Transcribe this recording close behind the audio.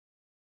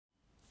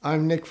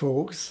I'm Nick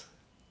Vaux,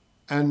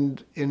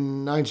 and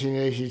in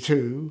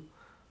 1982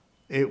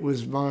 it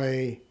was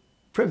my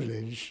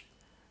privilege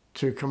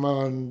to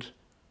command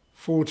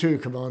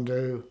 4-2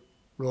 Commando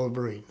Royal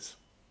Marines.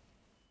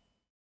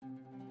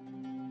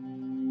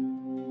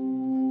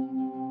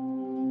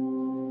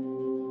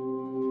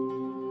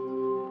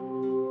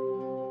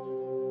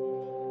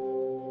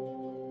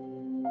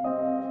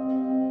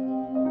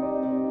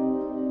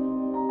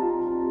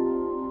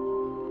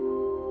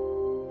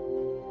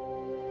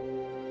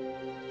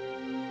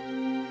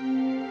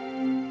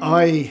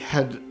 I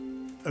had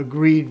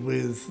agreed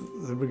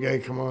with the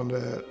brigade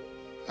commander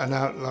an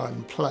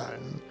outline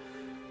plan,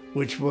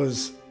 which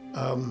was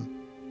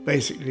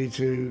basically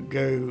to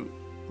go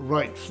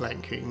right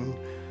flanking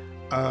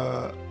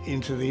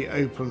into the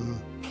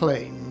open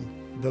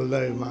plain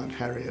below Mount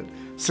Harriet,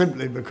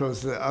 simply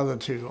because the other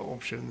two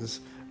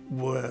options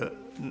were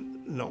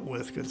not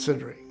worth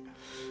considering.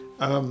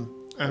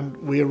 And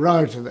we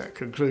arrived at that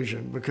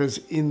conclusion because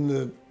in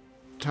the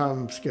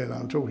time scale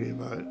I'm talking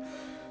about,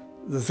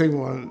 the thing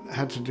one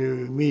had to do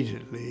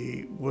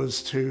immediately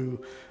was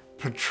to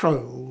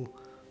patrol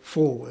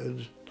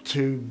forward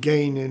to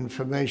gain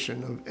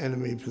information of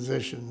enemy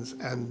positions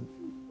and,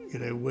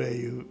 where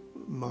you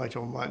might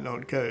or might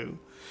not go.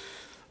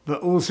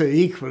 But also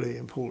equally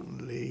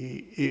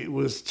importantly, it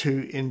was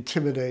to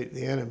intimidate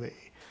the enemy.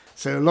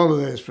 So a lot of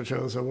those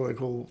patrols are what I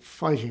call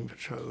fighting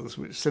patrols,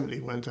 which simply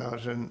went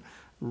out and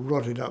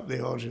rotted up the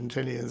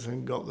Argentinians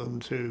and got them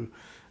to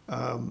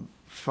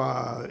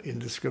fire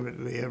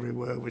indiscriminately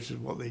everywhere, which is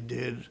what they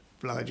did,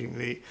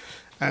 obligingly.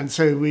 And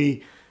so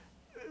we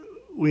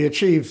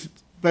achieved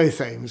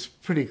both aims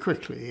pretty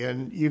quickly,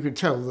 and you could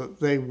tell that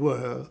they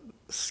were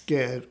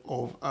scared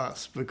of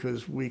us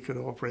because we could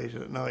operate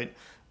at night,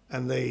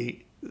 and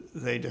they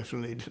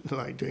definitely didn't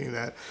like doing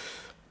that.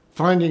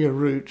 Finding a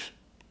route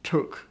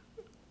took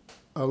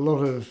a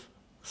lot of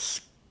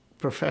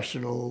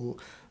professional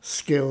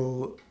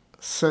skill,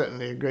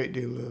 certainly a great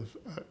deal of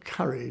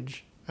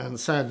courage, and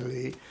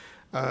sadly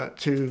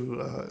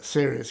to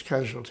serious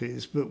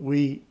casualties. But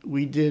we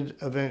did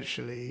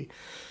eventually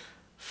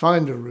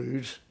find a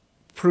route,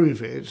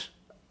 prove it,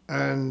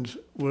 and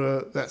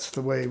that's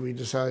the way we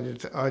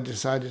decided. I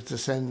decided to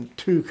send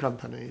 2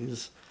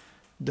 companies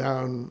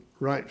down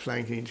right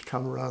flanking to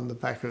come around the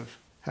back of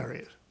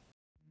Harriet.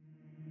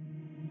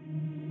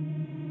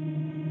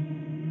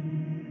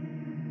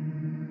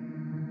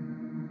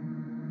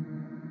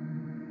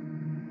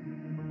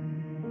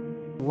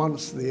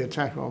 Once the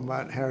attack on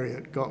Mount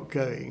Harriet got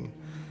going,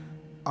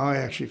 I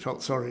actually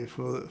felt sorry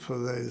for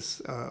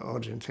those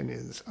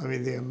Argentinians. I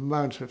mean, the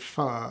amount of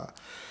fire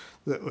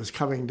that was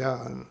coming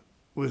down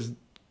was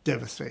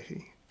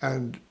devastating,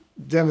 and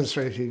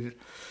demonstrated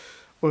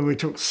when we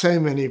took so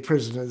many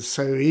prisoners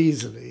so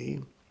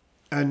easily,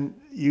 and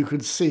you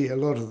could see a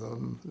lot of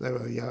them, they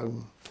were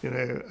young,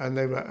 and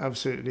they were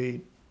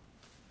absolutely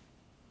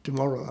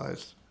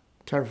demoralised,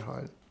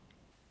 terrified.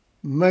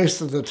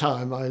 Most of the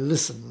time I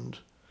listened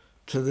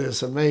to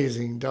this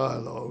amazing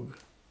dialogue,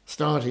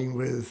 starting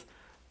with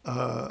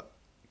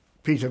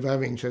Peter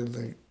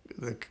Babington,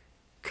 the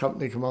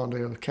company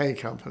commander of K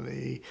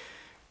Company,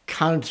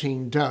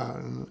 counting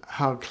down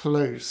how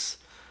close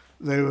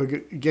they were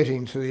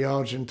getting to the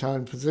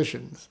Argentine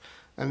positions.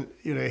 And,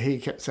 he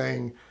kept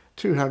saying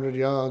 200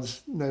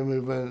 yards, no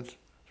movement,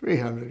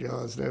 300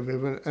 yards, no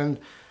movement. And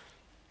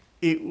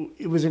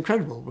it was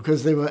incredible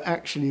because they were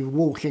actually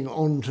walking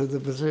onto the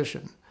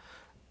position.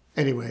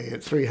 Anyway,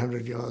 at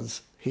 300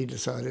 yards, he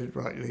decided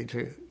rightly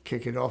to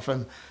kick it off.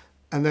 And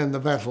then the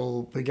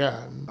battle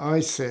began. I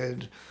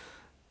said,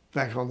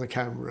 back on the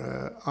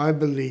camera, I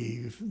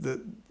believe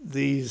that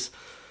these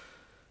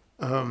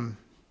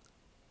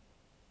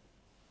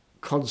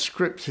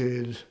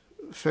conscripted,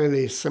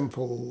 fairly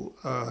simple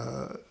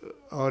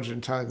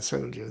Argentine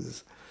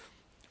soldiers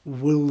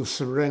will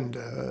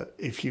surrender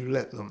if you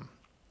let them.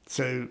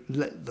 So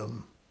let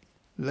them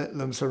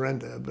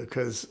surrender,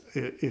 because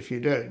if you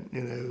don't,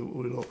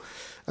 we'll...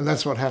 And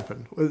that's what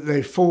happened.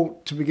 They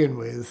fought to begin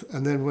with,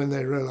 and then when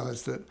they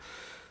realised that,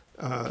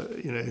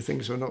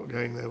 things were not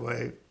going their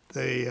way,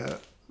 they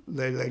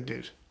legged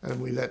it, and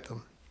we let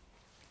them.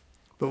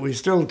 But we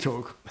still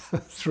took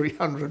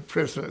 300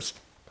 prisoners.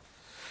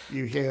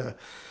 You hear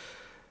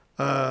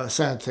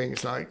sad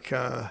things like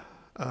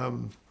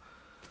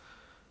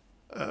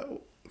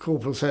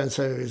Corporal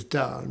so-and-so is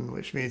down,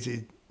 which means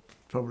he's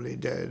probably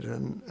dead,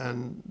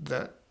 and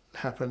that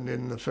happened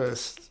in the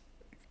first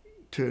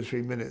 2 or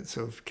 3 minutes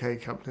of K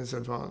Company's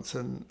advance,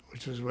 and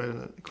which was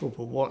when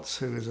Corporal Watts,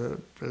 who was a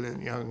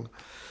brilliant young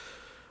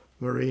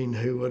Marine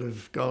who would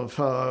have gone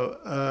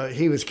far,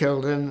 he was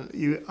killed.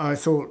 And I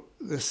thought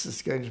this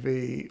is going to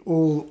be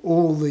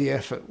all the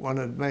effort one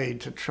had made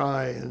to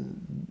try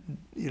and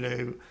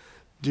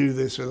do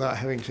this without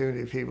having too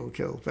many people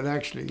killed, but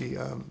actually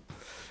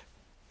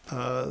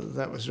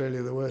that was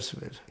really the worst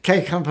of it.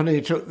 K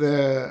Company took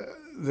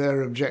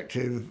their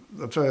objective,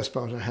 the first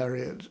part of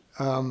Harriet,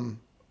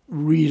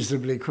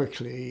 reasonably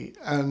quickly,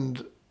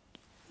 and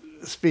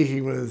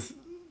speaking with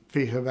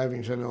Peter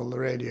Babington on the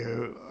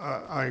radio,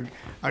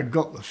 I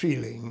got the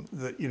feeling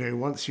that, you know,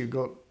 once you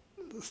got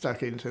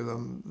stuck into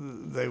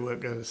them, they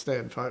weren't going to stay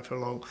and fight for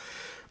long.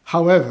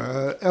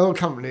 However, L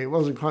Company, it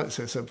wasn't quite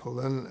so simple,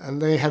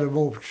 and they had a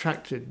more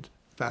protracted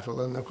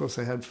battle, and of course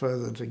they had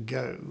further to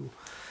go.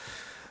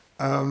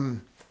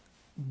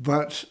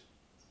 But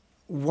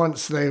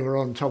once they were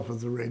on top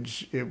of the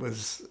ridge, it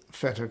was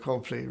fait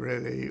accompli,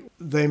 really.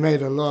 They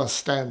made a last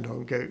stand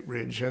on Goat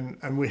Ridge,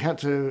 and we had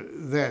to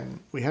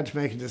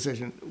make a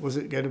decision. Was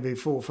it going to be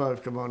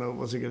 4-5 Commando, or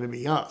was it going to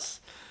be us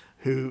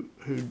who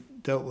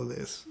dealt with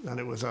this? And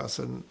it was us,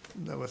 and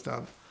that was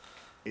done.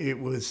 It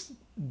was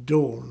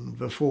dawn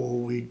before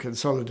we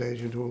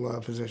consolidated all our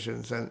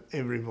positions, and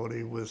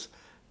everybody was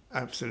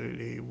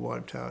absolutely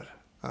wiped out,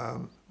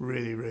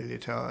 really, really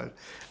tired.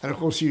 And of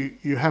course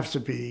you have to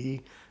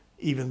be,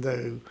 even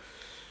though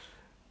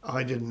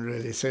I didn't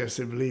really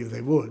seriously believe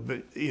they would,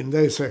 but in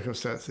those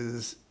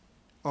circumstances,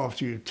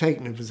 after you've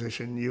taken a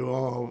position, you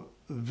are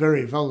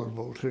very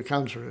vulnerable to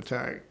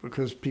counter-attack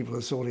because people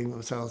are sorting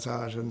themselves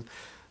out and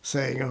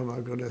saying, oh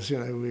my goodness, you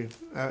know,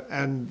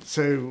 and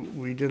so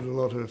we did a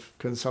lot of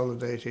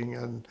consolidating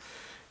and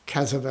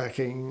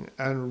casevacking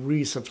and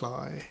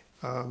resupply,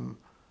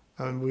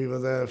 and we were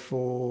there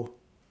for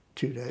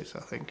 2 days,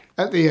 I think.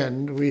 At the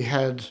end, we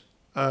had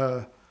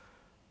 2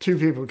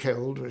 people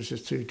killed, which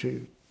is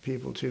two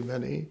people too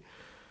many,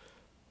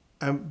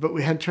 but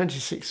we had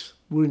 26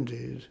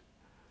 wounded,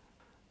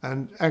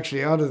 and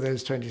actually out of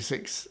those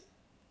 26,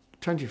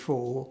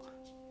 24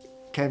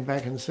 came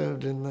back and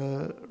served in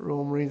the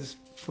Royal Marines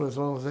for as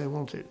long as they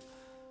wanted.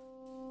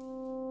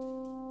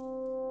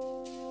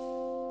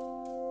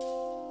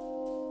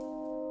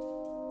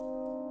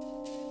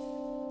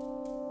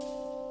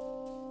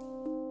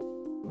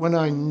 When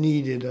I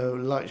needed a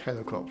light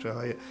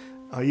helicopter,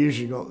 I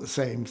usually got the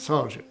same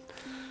sergeant,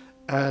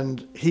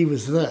 and he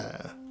was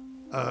there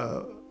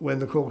when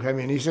the call came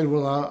in. He said,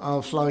 well,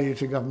 I'll fly you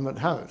to Government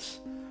House.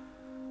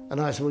 And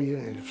I said, well, you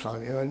don't need to fly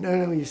me. Went,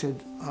 no, he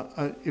said,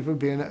 it would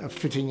be a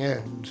fitting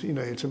end, you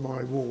know, to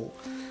my war.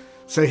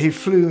 So he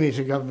flew me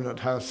to Government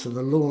House, to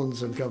the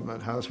lawns of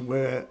Government House,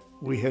 where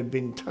we had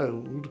been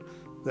told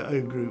the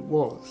O Group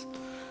was.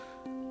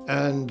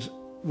 And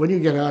when you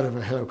get out of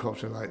a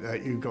helicopter like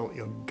that, you've got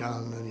your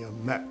gun and your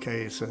map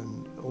case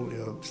and all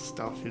your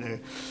stuff, you know.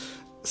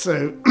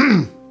 So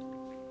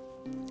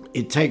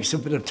it takes a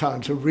bit of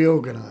time to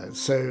reorganise.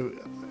 So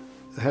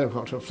the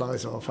helicopter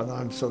flies off and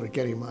I'm sort of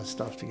getting my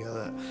stuff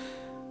together.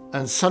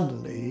 And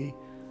suddenly,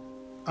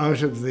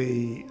 out of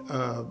the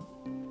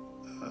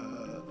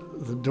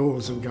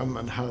doors of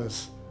Government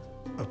House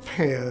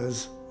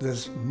appears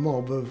this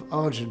mob of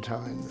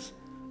Argentines.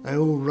 They're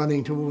all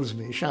running towards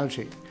me,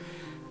 shouting.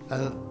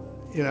 And,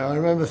 you know, I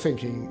remember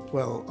thinking,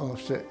 well,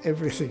 after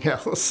everything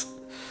else,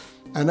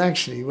 and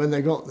actually when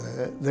they got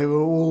there, they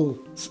were all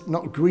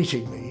not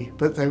greeting me,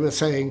 but they were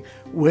saying,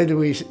 where do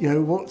we, you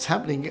know, what's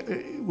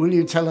happening? Will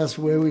you tell us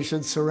where we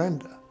should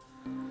surrender?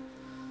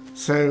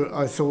 So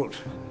I thought,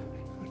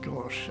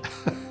 gosh.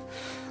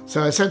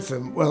 So I said to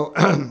them, well,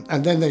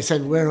 and then they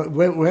said, where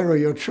are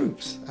your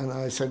troops? And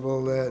I said,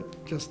 well, they're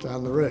just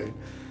down the road.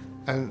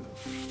 And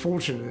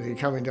fortunately,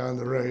 coming down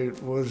the road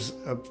was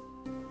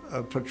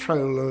a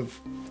patrol of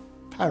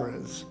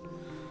paras.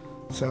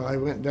 So I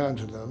went down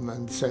to them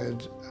and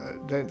said,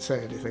 don't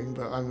say anything,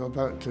 but I'm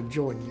about to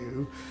join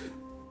you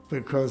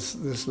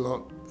because this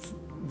lot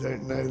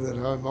don't know that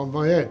I'm on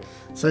my own.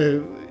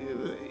 So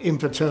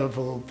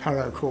imperturbable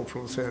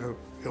para-corporal said, oh,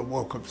 you're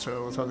welcome, sir,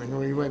 or something. And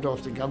we went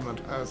off to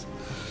Government House.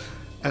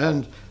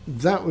 And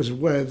that was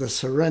where the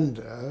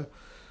surrender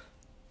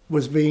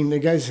was being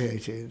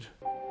negotiated.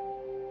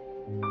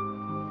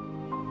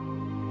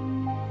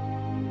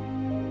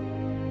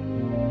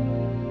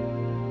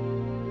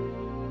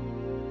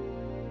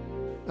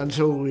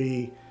 Until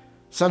we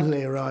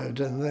suddenly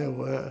arrived and there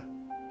were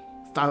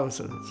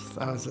thousands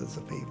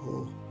of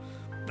people,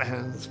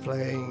 bands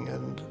playing,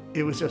 and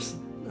it was just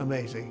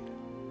amazing.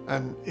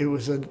 And it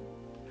was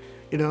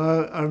you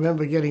know, I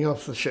remember getting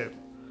off the ship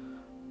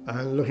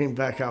and looking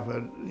back up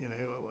at, you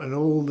know, and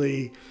all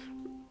the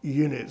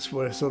units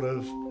were sort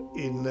of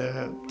in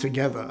there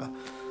together,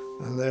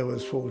 and there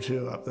was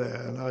 4-2 up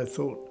there, and I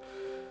thought,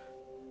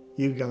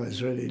 you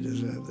guys really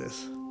deserve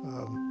this.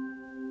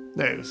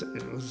 No,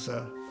 it was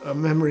a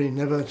memory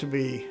never to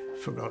be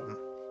forgotten.